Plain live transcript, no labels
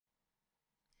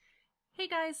Hey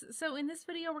guys, so in this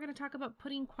video we're going to talk about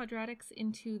putting quadratics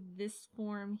into this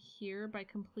form here by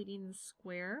completing the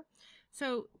square.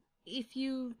 So if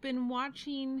you've been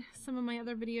watching some of my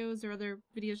other videos or other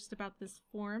videos just about this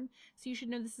form, so you should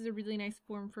know this is a really nice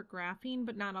form for graphing,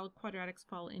 but not all quadratics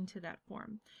fall into that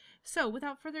form. So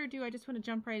without further ado, I just want to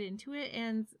jump right into it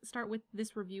and start with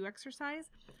this review exercise.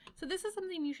 So this is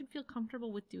something you should feel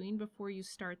comfortable with doing before you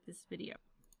start this video.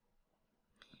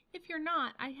 If you're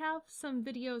not, I have some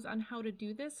videos on how to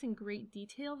do this in great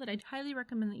detail that I'd highly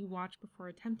recommend that you watch before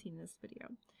attempting this video.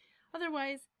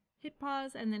 Otherwise, hit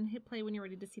pause and then hit play when you're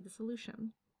ready to see the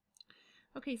solution.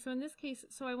 Okay, so in this case,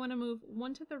 I want to move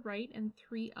 1 to the right and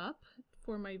 3 up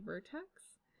for my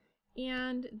vertex.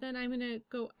 And then I'm going to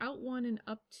go out 1 and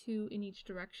up 2 in each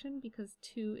direction because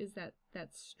 2 is that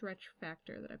stretch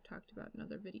factor that I've talked about in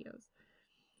other videos.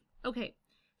 Okay,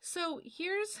 so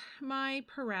here's my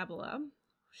parabola.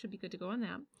 Should be good to go on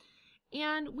that.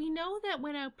 And we know that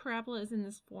when a parabola is in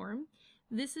this form,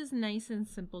 this is nice and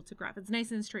simple to graph. It's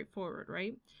nice and straightforward,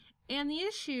 right? And the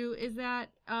issue is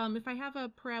that if I have a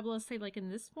parabola, say like in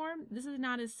this form, this is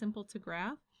not as simple to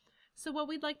graph. So what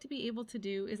we'd like to be able to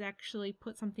do is actually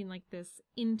put something like this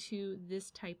into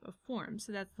this type of form.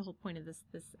 So that's the whole point of this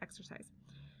exercise.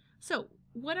 So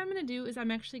what I'm going to do is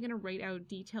I'm actually going to write out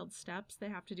detailed steps that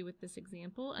have to do with this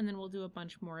example, and then we'll do a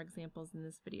bunch more examples in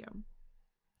this video.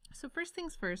 So first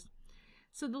things first,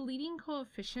 so the leading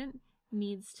coefficient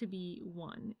needs to be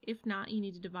 1. If not, you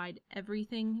need to divide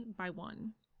everything by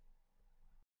 1.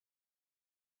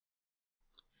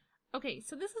 Okay,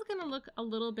 so this is going to look a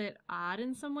little bit odd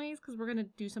in some ways because we're going to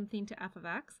do something to f of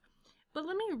x. But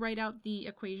let me write out the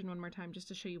equation one more time just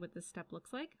to show you what this step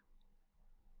looks like.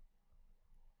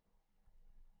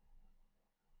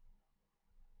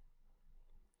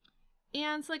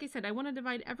 And so like I said, I want to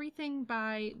divide everything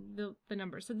by the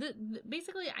number. So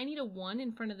basically I need a 1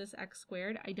 in front of this x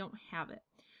squared. I don't have it.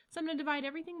 So I'm going to divide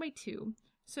everything by 2.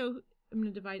 So I'm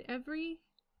going to divide every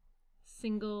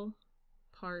single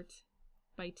part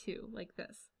by 2 like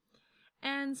this.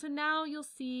 And so now you'll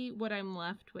see what I'm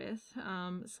left with.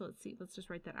 So let's see, let's just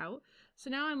write that out. So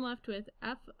now I'm left with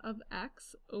f of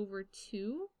x over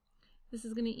 2. This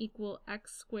is going to equal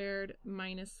x squared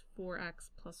minus 4x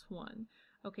plus 1.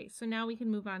 Okay, so now we can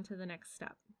move on to the next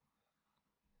step.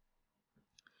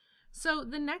 So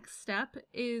the next step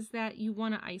is that you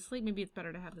want to isolate, maybe it's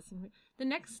better to have this in here. The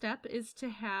next step is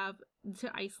to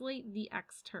isolate the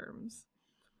x terms.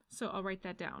 So I'll write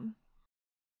that down.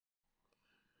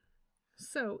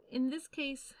 So in this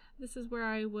case, this is where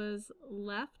I was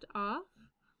left off.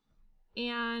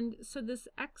 And so this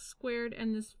x squared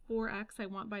and this 4x I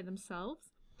want by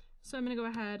themselves. So I'm going to go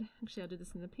ahead, actually I'll do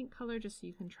this in the pink color just so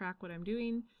you can track what I'm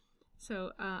doing.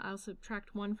 So I'll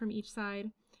subtract 1 from each side.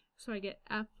 So I get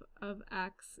f of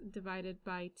x divided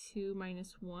by 2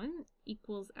 minus 1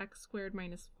 equals x squared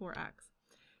minus 4x.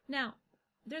 Now,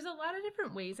 there's a lot of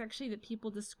different ways actually that people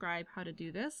describe how to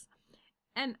do this.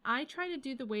 And I try to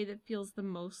do the way that feels the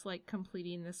most like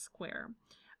completing this square.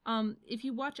 If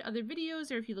you watch other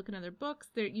videos or if you look in other books,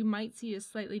 you might see a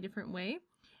slightly different way.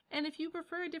 And if you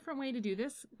prefer a different way to do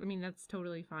this, I mean, that's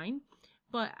totally fine.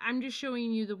 But I'm just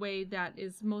showing you the way that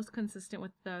is most consistent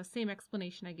with the same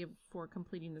explanation I give for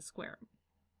completing the square.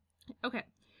 Okay,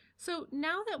 so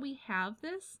now that we have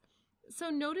this, so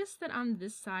notice that on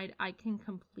this side I can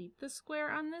complete the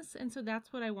square on this, and so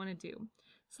that's what I want to do.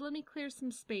 So let me clear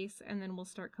some space and then we'll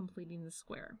start completing the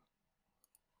square.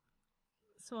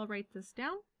 So I'll write this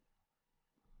down.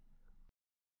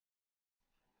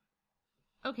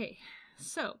 Okay,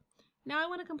 so now I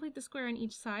want to complete the square on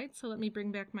each side, so let me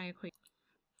bring back my equation.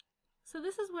 So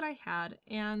this is what I had,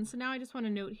 and so now I just want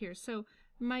to note here. So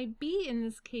my b in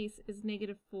this case is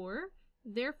 -4,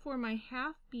 therefore my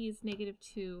half b is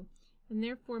 -2, and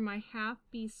therefore my half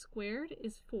b squared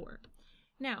is 4.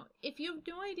 Now, if you have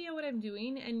no idea what I'm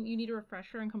doing and you need a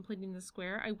refresher on completing the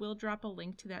square, I will drop a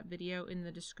link to that video in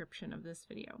the description of this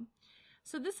video.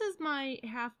 So this is my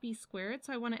half b squared,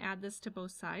 so I want to add this to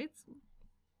both sides.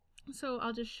 So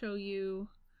I'll just show you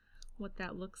what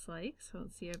that looks like. So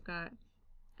let's see, I've got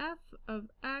f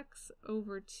of x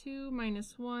over 2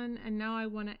 minus 1, and now I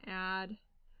want to add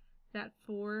that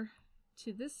 4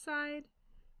 to this side,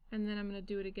 and then I'm going to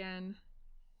do it again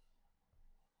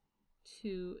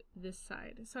to this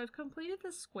side. So I've completed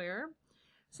the square.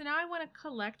 So now I want to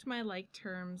collect my like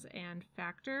terms and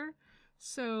factor.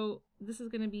 So this is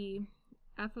going to be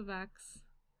f of x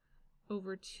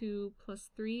over 2 plus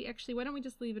 3. Actually, why don't we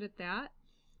just leave it at that?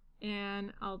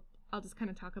 And I'll just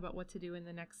kind of talk about what to do in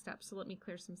the next step. So let me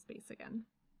clear some space again.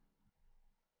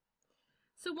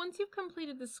 So once you've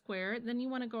completed the square, then you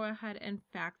want to go ahead and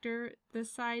factor the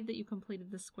side that you completed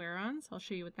the square on. So I'll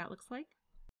show you what that looks like.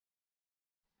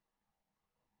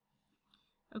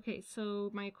 Okay, so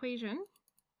my equation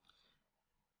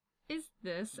is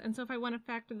this, and so if I want to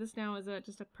factor this now as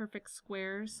just a perfect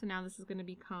square, so now this is going to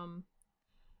become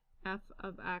f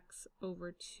of x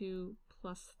over 2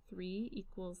 plus 3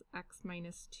 equals x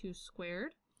minus 2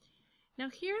 squared. Now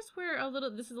here's where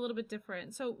this is a little bit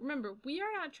different. So remember, we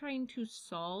are not trying to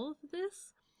solve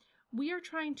this. We are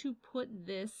trying to put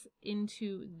this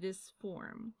into this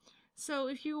form. So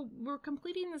if you were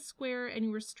completing the square and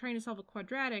you were trying to solve a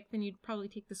quadratic, then you'd probably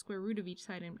take the square root of each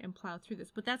side and plow through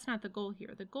this. But that's not the goal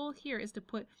here. The goal here is to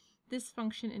put this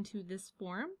function into this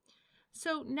form.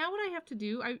 So now what I have to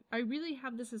do, I really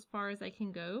have this as far as I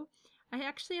can go. I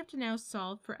actually have to now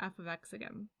solve for f of x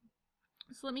again.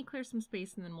 So let me clear some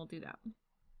space and then we'll do that.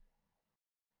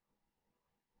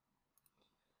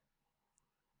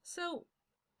 So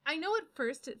I know at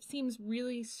first it seems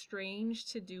really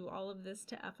strange to do all of this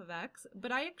to f of x,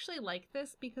 but I actually like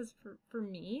this because for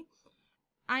me,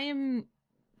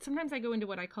 sometimes I go into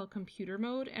what I call computer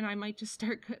mode, and I might just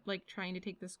start like trying to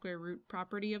take the square root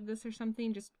property of this or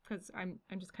something, just because I'm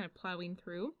just kind of plowing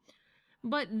through.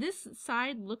 But this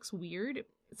side looks weird,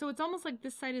 so it's almost like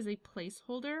this side is a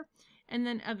placeholder, and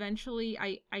then eventually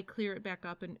I clear it back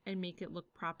up and make it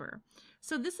look proper.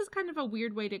 So this is kind of a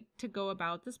weird way to go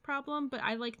about this problem, but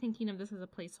I like thinking of this as a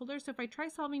placeholder. So if I try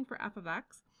solving for f of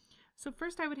x, so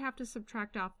first I would have to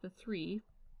subtract off the 3,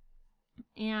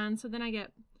 and so then I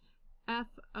get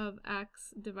f of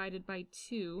x divided by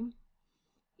 2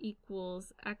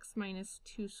 equals x minus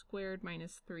 2 squared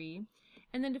minus 3.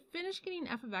 And then to finish getting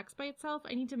f of x by itself,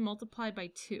 I need to multiply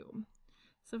by 2.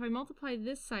 So if I multiply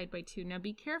this side by 2, now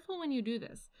be careful when you do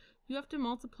this. You have to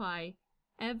multiply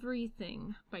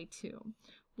everything by 2.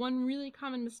 One really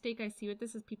common mistake I see with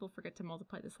this is people forget to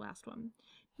multiply this last one.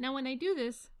 Now when I do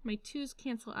this, my 2's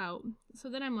cancel out, so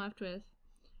then I'm left with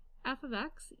f of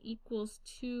x equals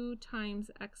 2 times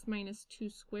x minus 2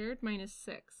 squared minus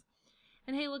 6.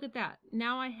 And hey, look at that.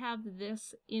 Now I have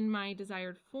this in my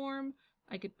desired form.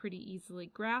 I could pretty easily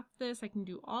graph this. I can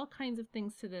do all kinds of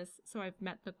things to this, so I've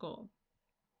met the goal.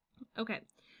 Okay,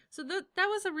 so that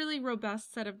was a really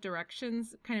robust set of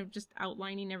directions, kind of just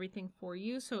outlining everything for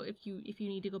you. So if you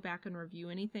need to go back and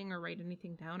review anything or write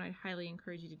anything down, I highly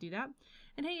encourage you to do that.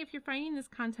 And hey, if you're finding this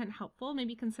content helpful,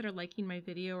 maybe consider liking my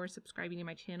video or subscribing to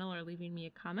my channel or leaving me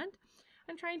a comment.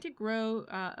 I'm trying to grow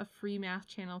a free math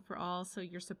channel for all, so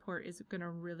your support is going to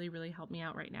really, really help me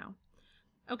out right now.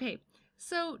 Okay,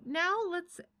 so now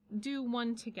let's do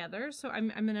one together. So I'm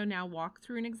going to now walk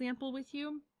through an example with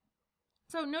you.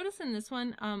 So notice in this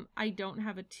one, I don't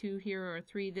have a 2 here or a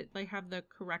 3, that I have the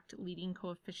correct leading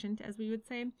coefficient, as we would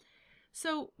say.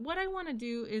 So what I want to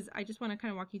do is I just want to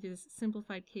kind of walk you through this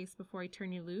simplified case before I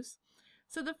turn you loose.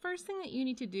 So the first thing that you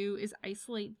need to do is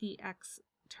isolate the x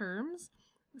terms.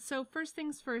 So first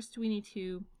things first, we need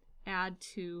to add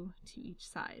 2 to each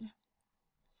side.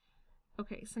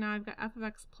 Okay, so now I've got f of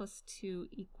x plus 2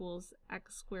 equals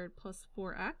x squared plus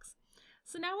 4x.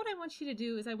 So now what I want you to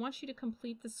do is I want you to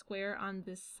complete the square on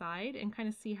this side and kind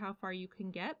of see how far you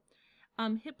can get.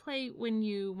 Hit play when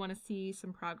you want to see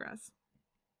some progress.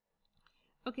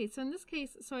 Okay, so in this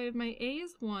case, so I have my a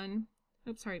is 1.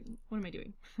 Oops, sorry, what am I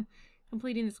doing?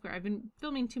 Completing the square. I've been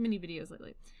filming too many videos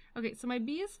lately. Okay, so my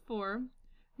b is 4,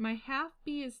 my half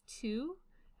b is 2,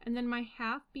 and then my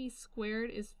half b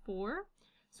squared is 4.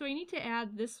 So I need to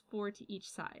add this 4 to each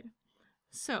side.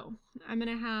 So I'm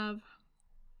going to have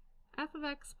f of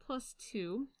x plus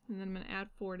 2, and then I'm going to add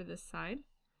 4 to this side.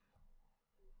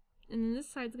 And then this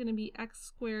side's going to be x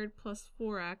squared plus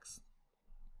 4x,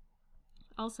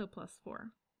 also plus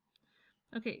 4.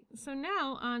 Okay, so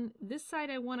now on this side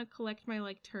I want to collect my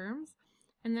like terms,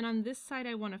 and then on this side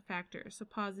I want to factor, so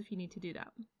pause if you need to do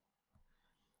that.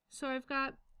 So I've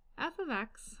got f of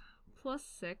x plus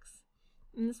 6,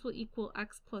 and this will equal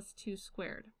x plus 2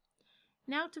 squared.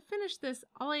 Now to finish this,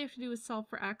 all I have to do is solve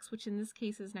for x, which in this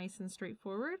case is nice and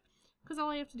straightforward, because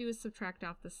all I have to do is subtract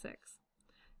off the 6.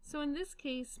 So in this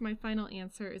case, my final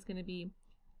answer is going to be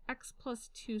x plus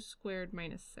 2 squared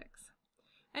minus 6.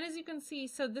 And as you can see,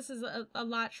 so this is a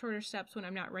lot shorter steps when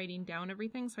I'm not writing down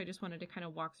everything, so I just wanted to kind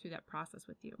of walk through that process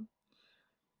with you.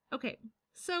 Okay,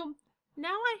 so now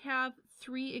I have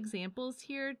 3 examples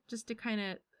here just to kind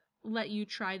of let you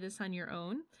try this on your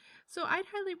own. So I'd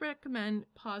highly recommend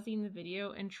pausing the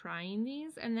video and trying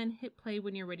these, and then hit play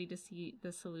when you're ready to see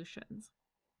the solutions.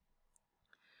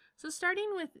 So starting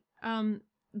with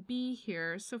B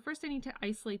here, so first I need to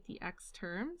isolate the x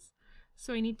terms.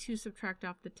 So I need to subtract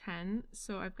off the 10.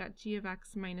 So I've got g of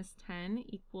x minus 10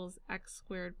 equals x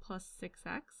squared plus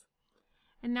 6x.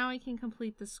 And now I can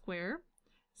complete the square.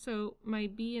 So my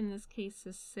b in this case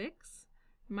is 6.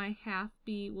 My half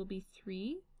b will be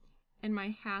 3. And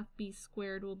my half b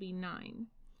squared will be 9.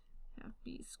 Half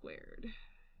b squared.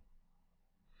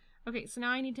 Okay, so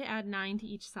now I need to add 9 to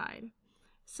each side.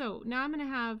 So now I'm going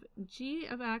to have g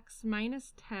of x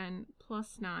minus 10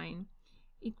 plus 9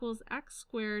 equals x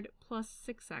squared plus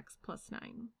 6x plus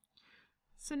 9.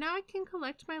 So now I can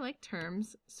collect my like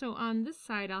terms. So on this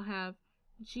side I'll have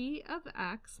g of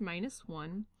x minus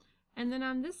 1, and then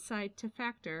on this side to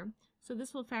factor, so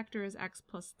this will factor as x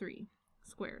plus 3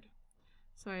 squared.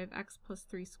 So I have x plus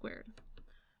 3 squared.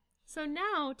 So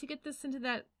now to get this into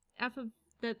that f of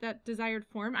that desired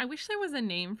form, I wish there was a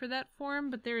name for that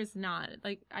form, but there is not.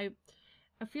 Like I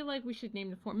feel like we should name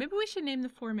the form. Maybe we should name the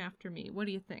form after me. What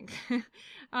do you think?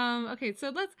 Okay,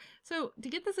 so to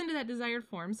get this into that desired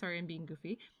form, sorry, I'm being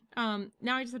goofy.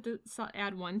 Now I just have to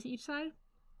add 1 to each side.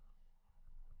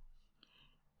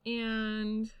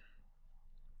 And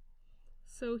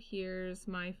so here's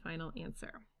my final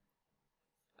answer.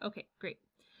 Okay, great.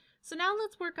 So now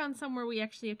let's work on somewhere we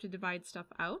actually have to divide stuff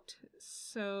out.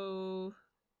 So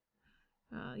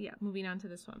yeah, moving on to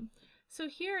this one. So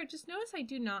here, just notice I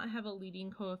do not have a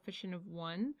leading coefficient of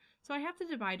 1. So I have to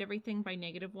divide everything by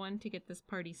 -1 to get this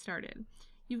party started.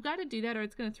 You've got to do that or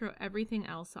it's going to throw everything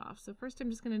else off. So first I'm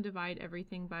just going to divide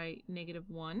everything by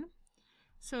 -1.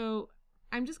 So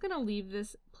I'm just going to leave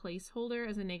this placeholder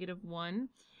as a -1.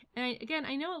 And again,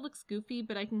 I know it looks goofy,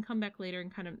 but I can come back later and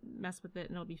kind of mess with it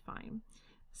and it'll be fine.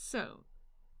 So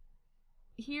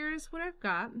here's what I've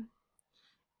got.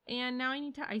 And now I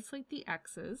need to isolate the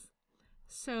x's.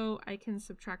 So I can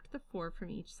subtract the 4 from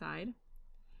each side.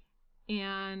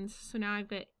 And so now I've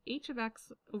got h of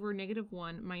x over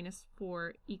 -1 minus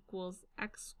 4 equals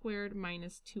x squared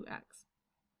minus 2x.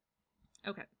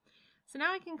 Okay, so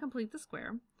now I can complete the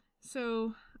square.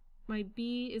 So my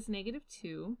b is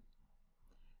 -2,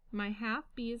 my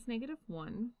half b is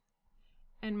 -1,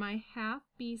 and my half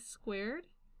b squared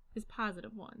is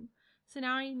 +1. So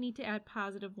now I need to add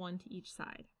 +1 to each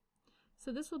side.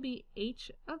 So this will be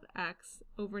h of x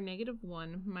over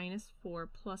 -1 minus 4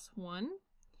 plus 1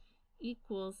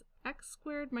 equals x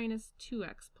squared minus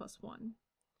 2x plus 1.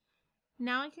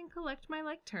 Now I can collect my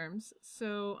like terms.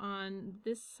 So on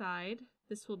this side,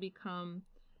 this will become,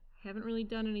 I haven't really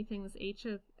done anything, this h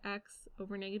of x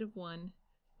over -1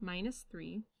 minus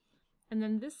 3. And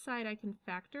then this side I can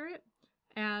factor it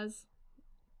as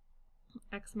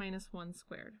x minus 1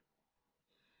 squared.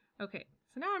 Okay,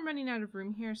 so now I'm running out of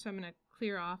room here, so I'm going to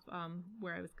clear off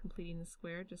where I was completing the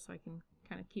square just so I can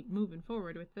kind of keep moving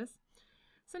forward with this.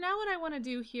 So now what I want to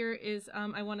do here is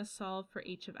I want to solve for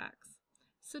h of x.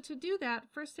 So to do that,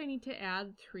 first I need to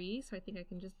add 3, so I think I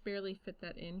can just barely fit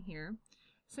that in here.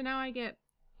 So now I get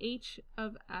h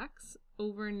of x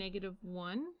over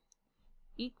 -1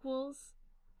 equals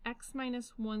x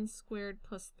minus 1 squared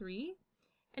plus 3.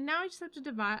 And now I just have to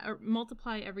divide or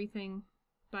multiply everything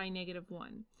by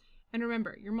 -1. And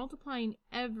remember, you're multiplying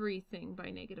everything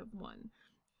by -1.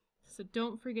 So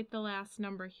don't forget the last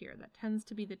number here. That tends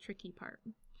to be the tricky part.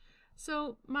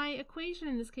 So my equation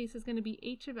in this case is going to be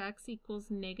h of x equals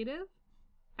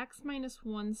 -x minus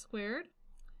 1 squared,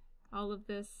 all of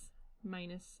this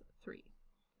minus 3.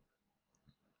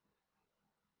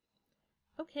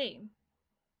 Okay.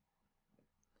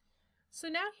 So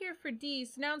now here for d,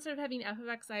 so now instead of having f of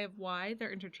x, I have y.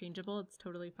 They're interchangeable. It's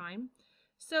totally fine.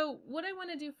 So what I want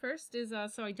to do first is,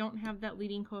 so I don't have that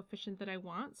leading coefficient that I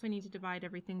want, so I need to divide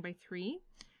everything by 3.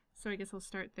 So I guess I'll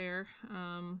start there.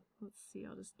 Let's see,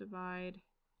 I'll just divide,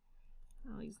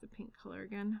 I'll use the pink color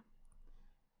again.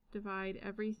 Divide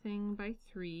everything by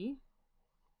 3.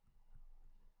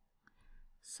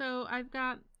 So I've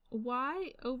got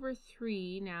y over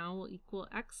 3 now will equal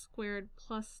x squared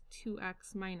plus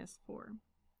 2x minus 4.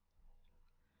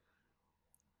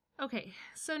 Okay,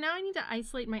 so now I need to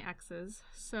isolate my x's.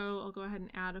 So I'll go ahead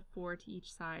and add a 4 to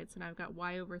each side. So now I've got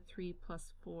y over 3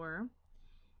 plus 4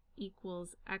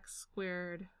 equals x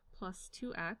squared plus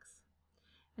 2x.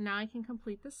 And now I can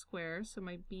complete the square. So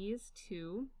my b is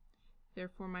 2,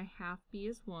 therefore my half b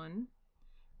is 1,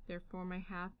 therefore my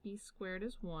half b squared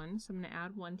is 1. So I'm going to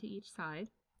add 1 to each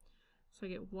side. So I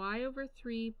get y over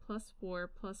 3 plus 4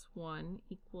 plus 1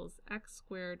 equals x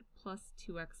squared plus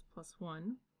 2x plus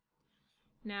 1.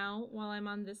 Now, while I'm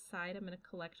on this side, I'm going to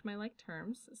collect my like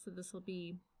terms. So this will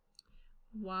be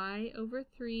y over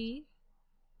 3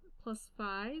 plus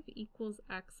 5 equals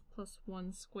x plus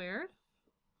 1 squared.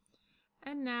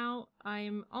 And now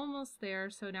I'm almost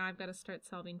there, so now I've got to start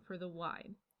solving for the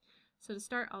y. So to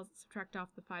start, I'll subtract off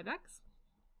the 5x.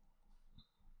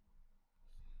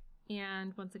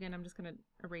 And once again, I'm just going to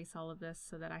erase all of this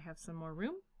so that I have some more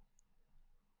room.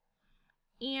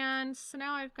 And so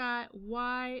now I've got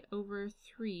y over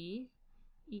 3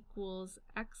 equals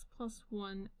x plus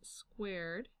 1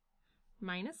 squared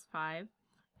minus 5.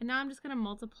 And now I'm just going to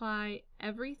multiply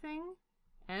everything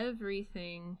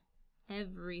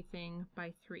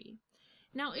by 3.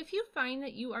 Now, if you find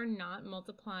that you are not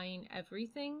multiplying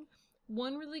everything,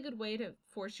 one really good way to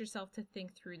force yourself to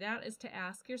think through that is to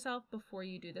ask yourself before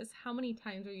you do this, how many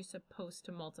times are you supposed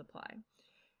to multiply?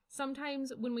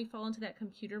 Sometimes when we fall into that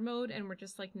computer mode and we're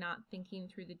just like not thinking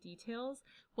through the details,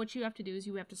 what you have to do is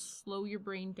you have to slow your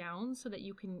brain down so that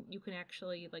you can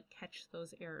actually like catch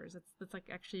those errors. That's like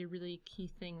actually a really key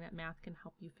thing that math can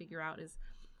help you figure out, is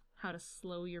how to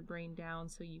slow your brain down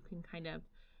so you can kind of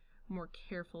more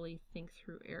carefully think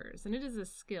through errors. And it is a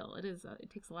skill. It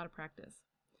takes a lot of practice.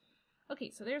 Okay,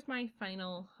 so there's my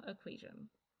final equation.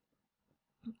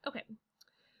 Okay,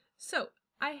 so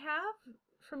I have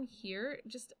from here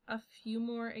just a few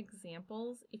more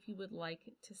examples if you would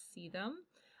like to see them.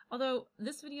 Although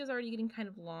this video is already getting kind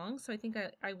of long, so I think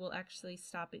I will actually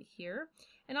stop it here.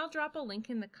 And I'll drop a link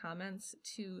in the comments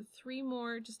to 3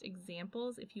 more just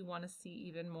examples if you want to see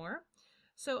even more.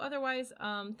 So otherwise,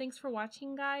 thanks for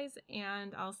watching, guys,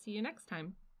 and I'll see you next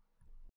time.